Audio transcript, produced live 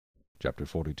Chapter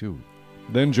 42.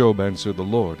 Then Job answered the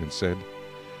Lord and said,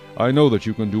 I know that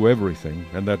you can do everything,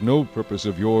 and that no purpose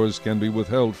of yours can be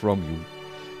withheld from you.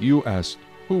 You asked,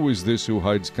 Who is this who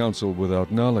hides counsel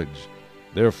without knowledge?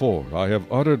 Therefore I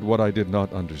have uttered what I did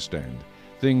not understand,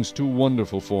 things too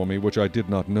wonderful for me which I did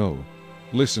not know.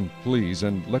 Listen, please,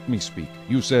 and let me speak.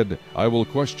 You said, I will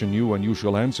question you, and you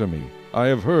shall answer me. I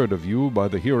have heard of you by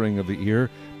the hearing of the ear,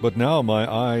 but now my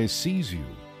eye sees you.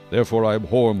 Therefore I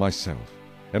abhor myself,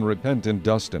 and repent in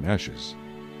dust and ashes.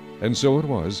 And so it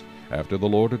was, after the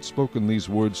Lord had spoken these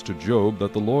words to Job,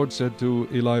 that the Lord said to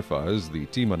Eliphaz the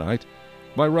Temanite,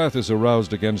 My wrath is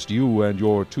aroused against you and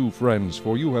your 2 friends,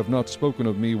 for you have not spoken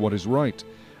of me what is right,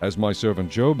 as my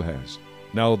servant Job has.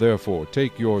 Now therefore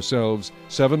take yourselves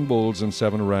 7 bulls and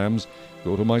 7 rams,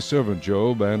 go to my servant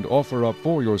Job, and offer up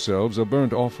for yourselves a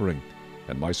burnt offering,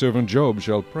 and my servant Job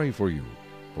shall pray for you.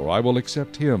 For I will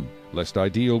accept him, lest I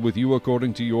deal with you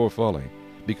according to your folly,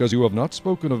 because you have not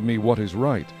spoken of me what is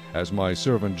right, as my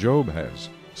servant Job has.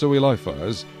 So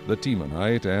Eliphaz the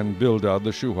Temanite, and Bildad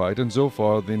the Shuhite, and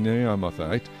Zophar the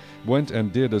Naamathite went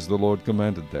and did as the Lord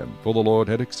commanded them, for the Lord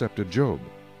had accepted Job.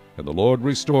 And the Lord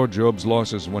restored Job's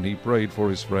losses when he prayed for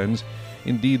his friends.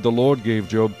 Indeed, the Lord gave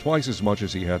Job twice as much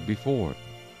as he had before.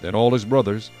 Then all his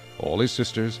brothers, all his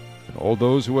sisters, and all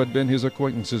those who had been his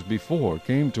acquaintances before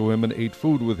came to him and ate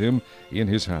food with him in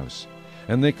his house.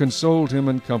 And they consoled him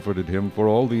and comforted him for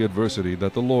all the adversity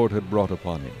that the Lord had brought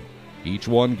upon him. Each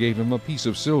one gave him a piece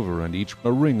of silver, and each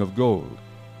a ring of gold.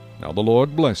 Now the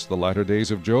Lord blessed the latter days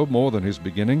of Job more than his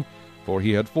beginning, for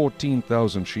he had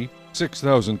 14,000 sheep,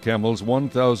 6,000 camels,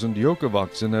 1,000 yoke of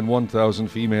oxen, and 1,000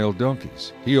 female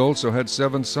donkeys. He also had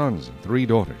 7 sons and 3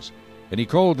 daughters. And he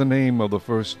called the name of the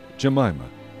first Jemimah,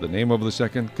 the name of the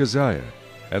second Keziah,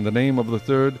 and the name of the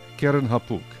third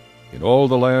Keren-happuch. In all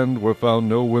the land were found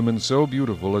no women so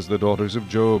beautiful as the daughters of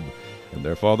Job, and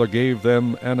their father gave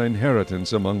them an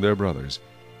inheritance among their brothers.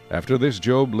 After this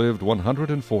Job lived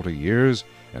 140 years,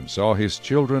 and saw his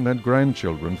children and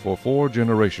grandchildren for 4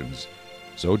 generations.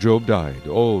 So Job died,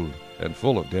 old and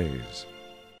full of days.